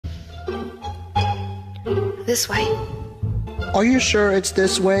This way. Are you sure it's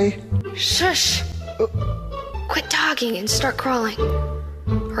this way? Shush! Quit talking and start crawling,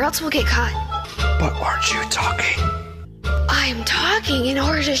 or else we'll get caught. But aren't you talking? I'm talking in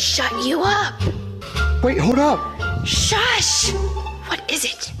order to shut you up. Wait, hold up! Shush! What is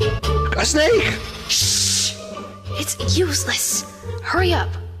it? A snake! Shh! It's useless. Hurry up.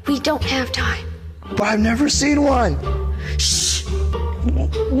 We don't have time. But I've never seen one! Shh!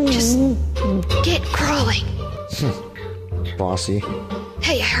 Just get crawling. Bossy.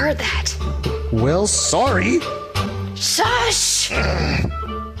 Hey, I heard that. Well, sorry! Shush!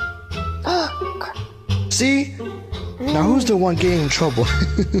 See? Now who's the one getting in trouble?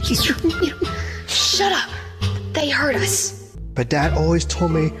 Shut up. They heard us. But Dad always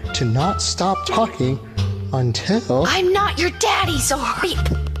told me to not stop talking until... I'm not your daddy, so hurry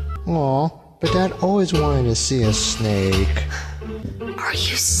up. Aw, but Dad always wanted to see a snake. Are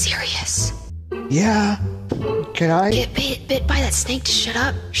you serious? Yeah. Can I? Get bit by that snake to shut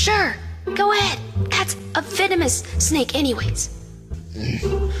up? Sure. Go ahead. That's a venomous snake anyways.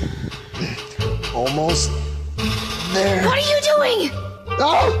 Almost there. What are you doing?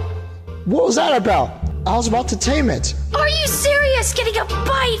 Oh! What was that about? I was about to tame it. Are you serious? Getting a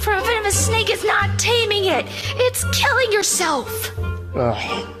bite from a venomous snake is not taming it. It's killing yourself.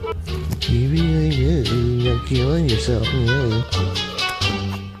 You really is. You're killing yourself. Yeah.